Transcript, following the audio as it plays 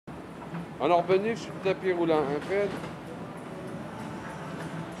On est revenu sur le tapis roulant, hein, Fred?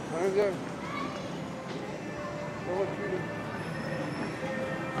 Hein, gars? Ça va-tu, là?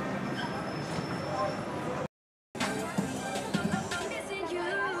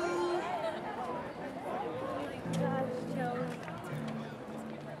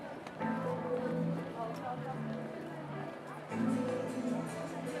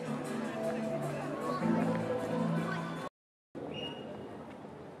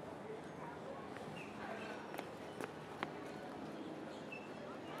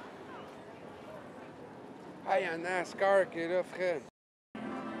 Ah, il y a un NASCAR qui est là, Fred.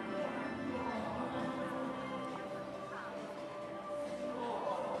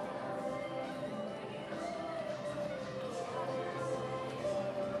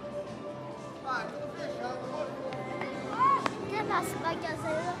 Regarde dans ce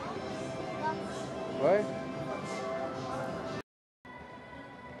magasin-là. Ouais?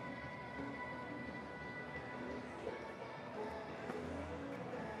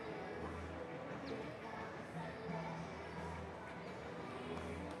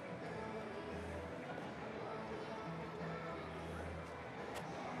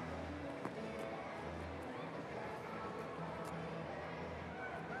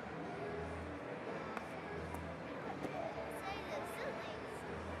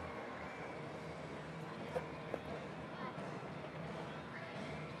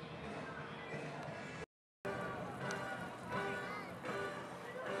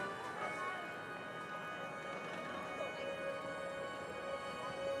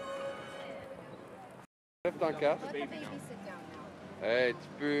 Lève ton casque. Hey, tu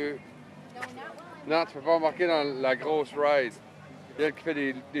peux... Non, tu peux pas embarquer dans la grosse ride. Il y a elle qui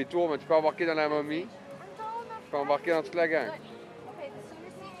fait des tours, mais tu peux embarquer dans la momie. Tu peux embarquer dans toute la gang.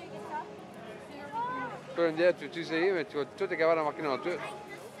 Toi, India, tu veux essayer, mais tu vas tout être capable d'embarquer dans tout.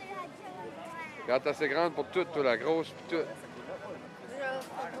 Regarde, t'es assez grande pour tout, toi, la grosse pis tout.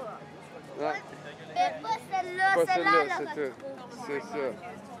 Non. Mais pas celle-là, Pas celle-là, celle-là, là, c'est tout. C'est ça.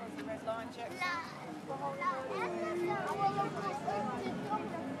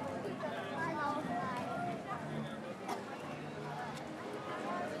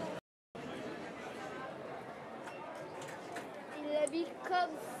 Il l'habille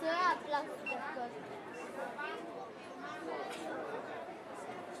comme ça à place de comme.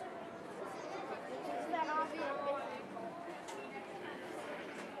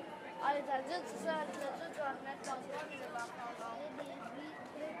 Ah, les adultes, c'est ça, les adultes doivent mettre leur doigt, mais les enfants non.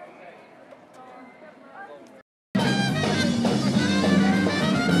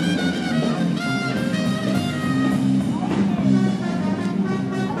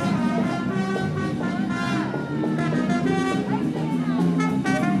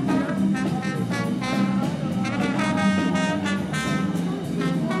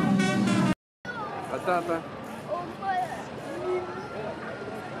 Attends.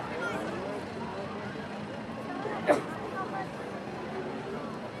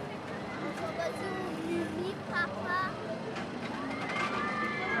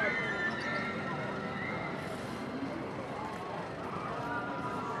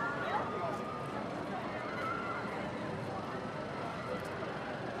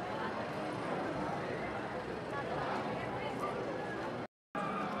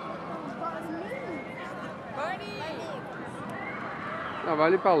 On va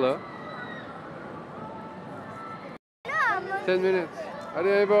aller par là. 10 minutes.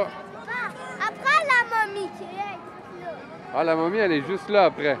 Allez, allez, va. Après la momie qui est là. Ah, la momie, elle est juste là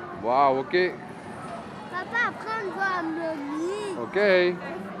après. Wow, OK. Papa, après on va à la momie. OK.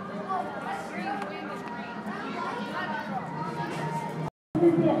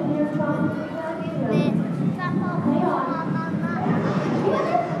 Mais papa, maman.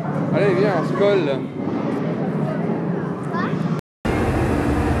 Allez, viens, on se colle, là.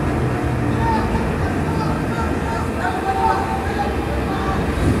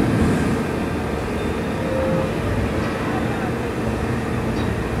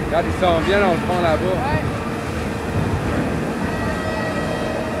 Regarde, ils s'en viennent, on se prend là-bas. Ouais.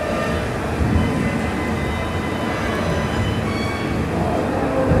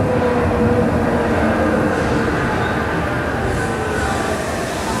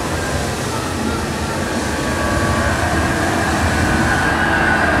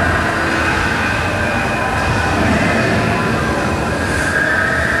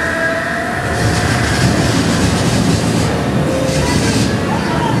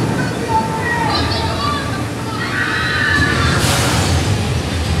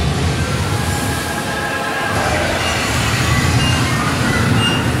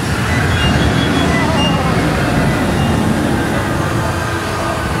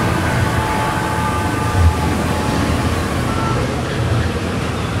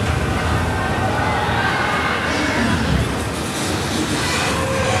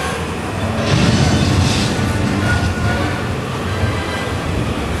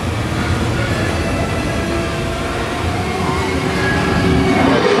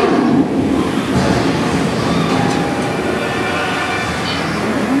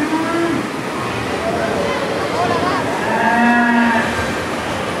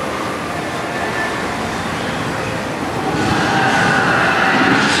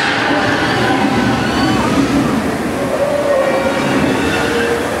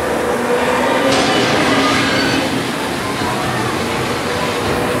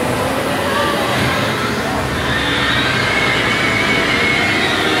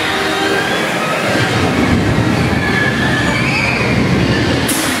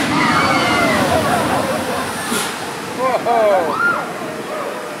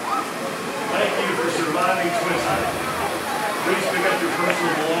 Johnny Twister. Please pick up your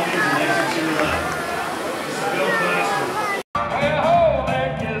personal belongings and exit to your left. This is Bill Classroom.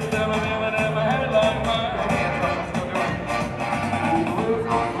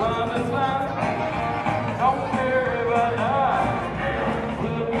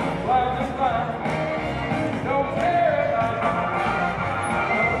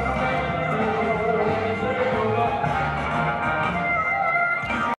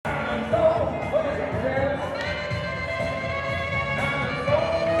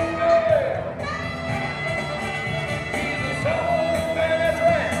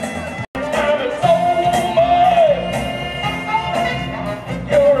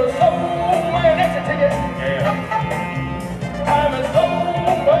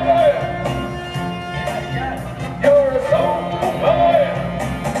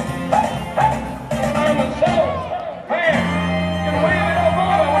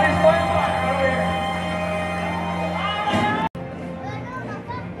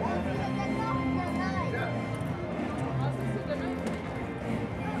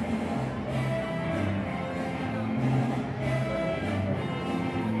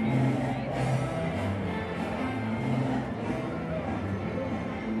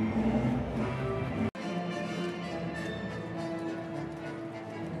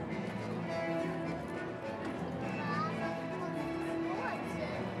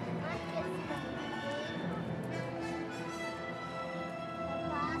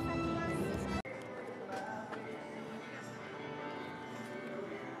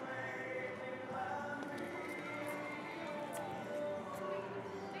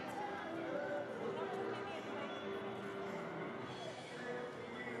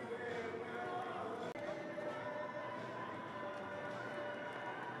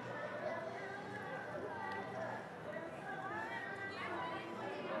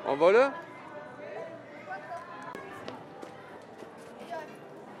 On va là?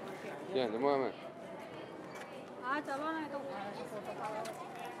 Tiens, donne-moi la main. On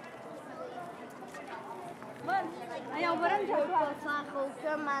va pas faire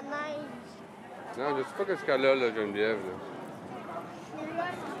aucun manège. Non, je sais pas qu'est-ce qu'elle a, là, Geneviève. Là.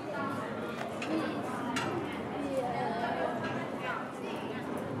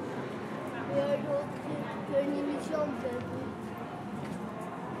 Il y a l'autre truc, une émission de bébé.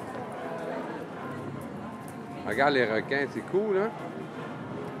 Regarde les requins, c'est cool, hein?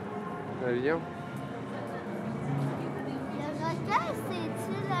 L'avion. Le requin,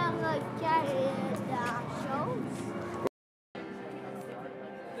 c'est-tu le requin de la chose?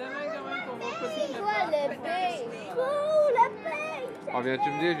 C'est quoi le pays? Oh, le pays! Ah, viens-tu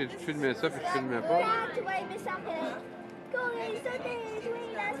me dire, j'ai-tu filmé ça, puis je filmais pas?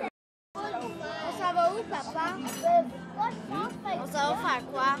 On s'en va où, papa? On s'en va faire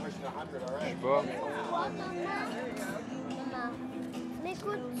quoi? Je sais pas. Maman,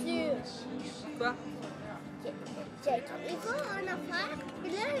 m'écoutes-tu? Quoi? Check. Ils font une affaire,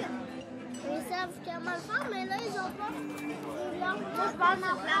 puis là, ils savent comment le faire, mais là, ils ont pas. Moi, je parle en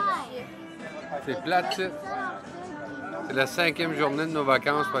affaire. C'est plate, ça. C'est la 5e journée de nos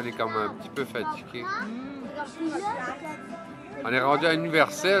vacances, puis on est comme un petit peu fatigué. On est rendu à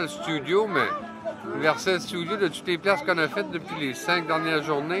Universal Studios, mais Universal Studios, de toutes les places qu'on a faites depuis les 5 dernières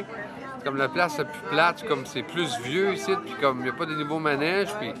journées, c'est comme la place la plus plate, comme c'est plus vieux ici, puis comme il n'y a pas de nouveaux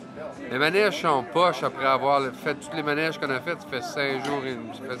manèges, puis les manèges sont en poche après avoir fait tous les manèges qu'on a fait, ça fait 5 jours,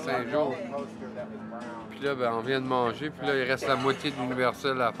 Puis là, ben, on vient de manger, puis là, il reste la moitié de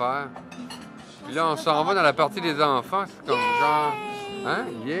l'Universal à faire. Puis là, on s'en va dans la partie des enfants, c'est comme genre... Hein?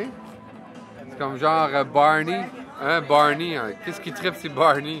 Yeah? C'est comme genre Barney. Hein, Barney? Hein? Qu'est-ce qui tripe, c'est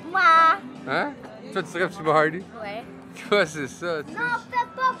Barney? Moi! Hein? Toi, tu tripes, c'est Barney? Ouais. Quoi, c'est ça? Tu sais? Non, on fait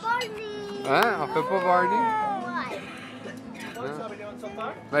pas Barney! Hein? On fait pas Barney? Ouais.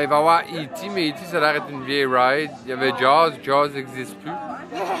 Hein? Ben, il va y avoir E.T., mais E.T., ça a l'air d'être une vieille ride. Il y avait Jaws, Jaws n'existe plus.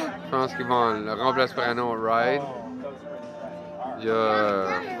 Je pense qu'ils vont le remplacer par un autre ride. Il y a...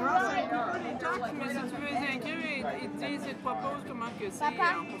 Mais si tu veux les inclure, ils te disent, ils te proposent comment que c'est Papa.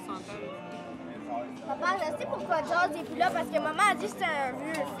 en pourcentage. Papa, je sais pourquoi George n'est plus là, parce que maman a dit que c'était un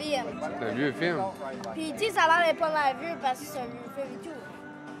vieux film. C'est un vieux film. Puis, tu sais, ça a l'air d'être pas mal vieux parce que c'est un vieux film et tout.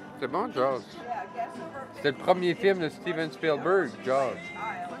 C'est bon, Jaws. C'était le premier film de Steven Spielberg, Jaws.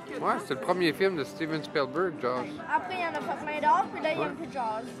 Ouais, c'est le premier film de Steven Spielberg, Jaws. Après, il y en a fait plein d'autres, puis là, il n'y a plus de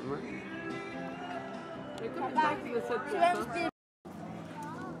George. Ouais. Écoute, le taxe de 7%. Steven Spielberg.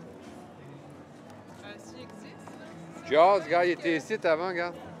 S'il existe, là. Jaws, regarde, il était ici avant,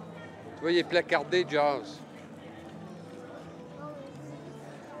 regarde. Tu vois, il est placardé, Jaws.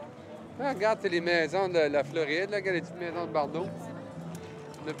 Ah, regarde, c'est les maisons de la Floride, là, regarde les petites maisons de Bardo.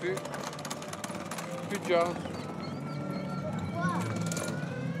 Il n'y en a plus. plus de chance.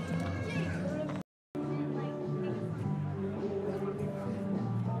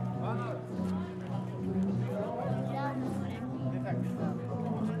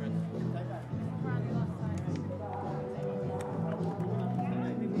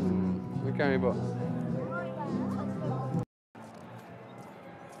 Le camp est bas.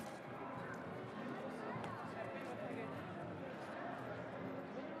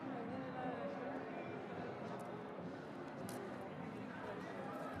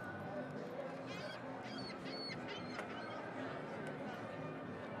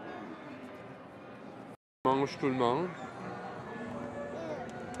 Mange tout le monde.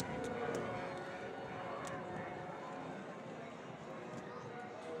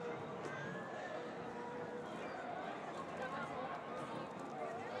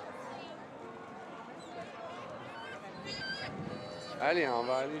 Allez, on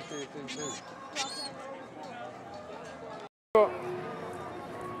va aller chez Tintin.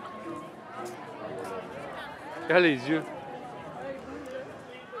 Regarde les yeux.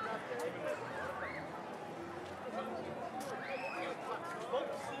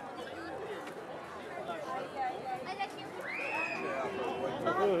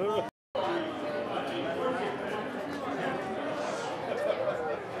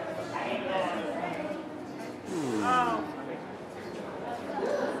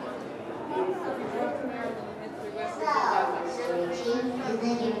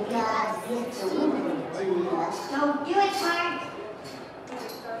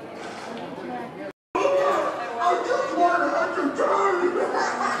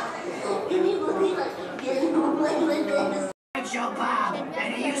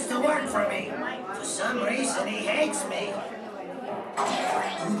 And he used to work for me. For some reason, he hates me.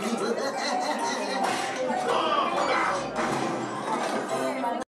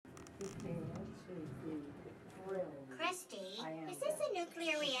 Christy, is this a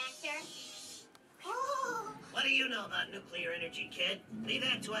nuclear reactor? Oh. What do you know about nuclear energy, kid? Leave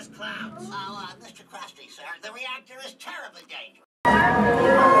that to us clowns. Oh, Mr. Krusty, sir, the reactor is terribly dangerous.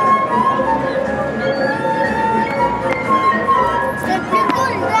 C'est plus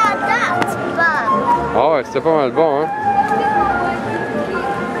cool la date, Bob. Ah ouais, c'était pas mal bon, hein?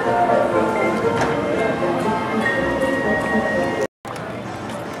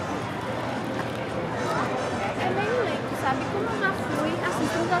 Sabe como eu já fui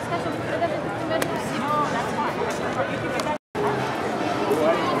assistindo as caixas de freira desde o primeiro possível.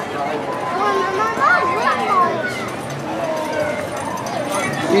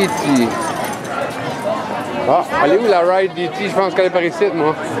 E.T. Ah, elle est où la ride d'E.T? Je pense qu'elle est par ici,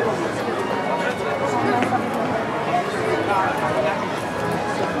 moi.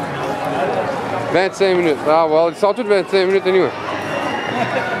 « 25 minutes. Ah, well, ils sont tous 25 minutes, anyway.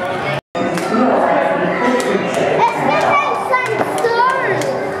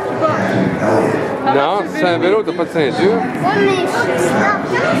 Non, c'est un vélo, t'as pas de ceinture. Ouais, mais il faut que tu t'en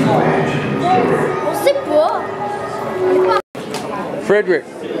on sait pas. Frederick.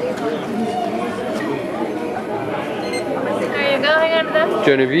 There you go, hang on to that.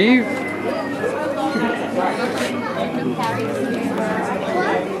 Geneviève.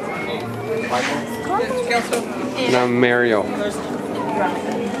 Non, Mario.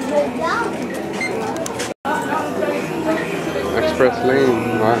 Express Lane,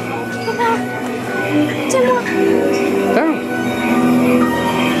 ouais. C'est moi. Attends.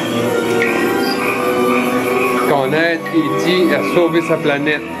 Qu'on aide E.T. à sauver sa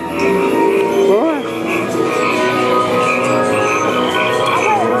planète. Ouais.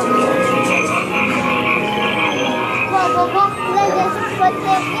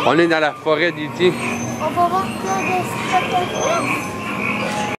 On est dans la forêt d'E.T. On va voir plein d'extraterrestres.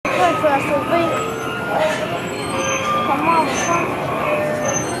 Pourquoi il faut la sauver? Comment on va faire?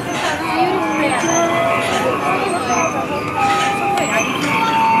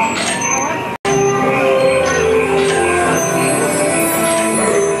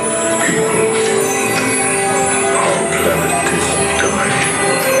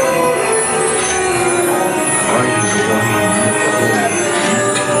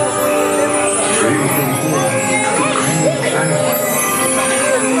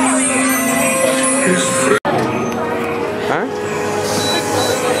 Hein?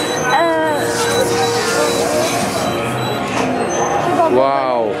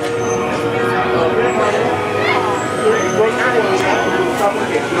 Wow!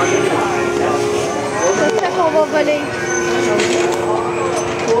 C'est ça qu'on va voler.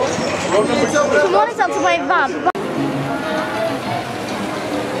 Tout le monde est sorti pour être vent.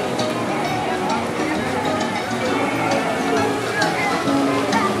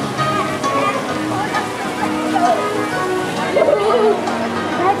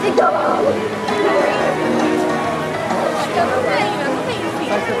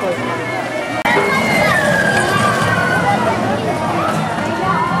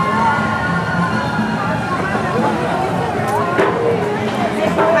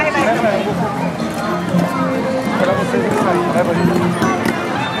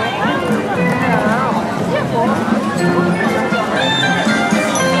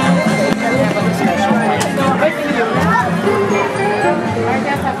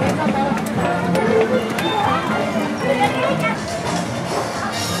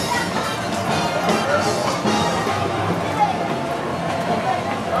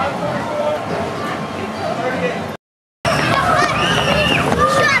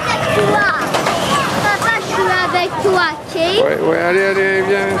 Toi, ok? Ouais, ouais, allez, allez,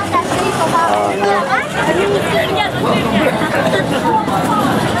 viens.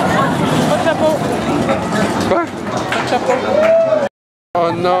 Pas de chapeau. Quoi? Pas de chapeau.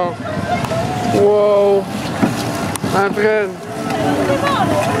 Oh non. Wow. Entraîne.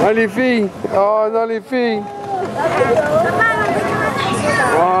 Ah, les filles. Oh non, les filles.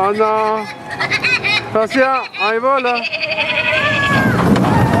 Oh non. Attention, on y va là.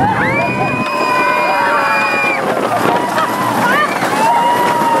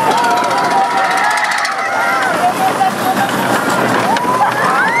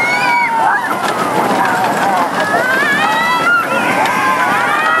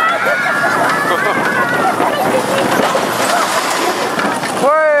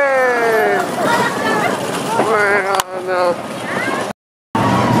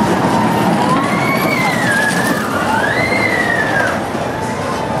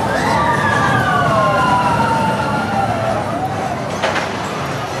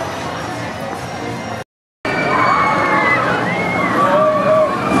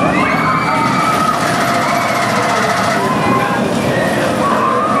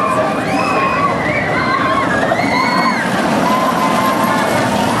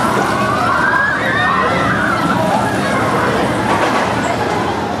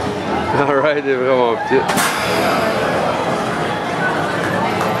 Alright, est vraiment petit.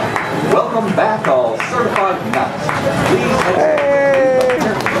 Welcome back, all certified nuts. Please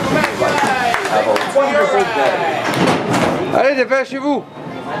have a wonderful day. Allez, dépêchez-vous.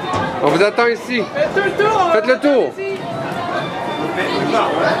 On vous attend ici. Faites le tour.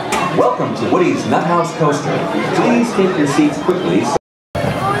 Welcome to Woody's Nut House Coaster. Please take your seats quickly.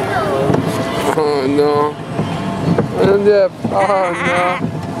 Oh non. Oh no.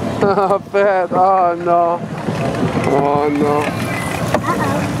 Oh, Fred. Oh no. Oh no.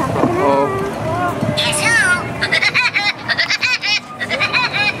 Oh.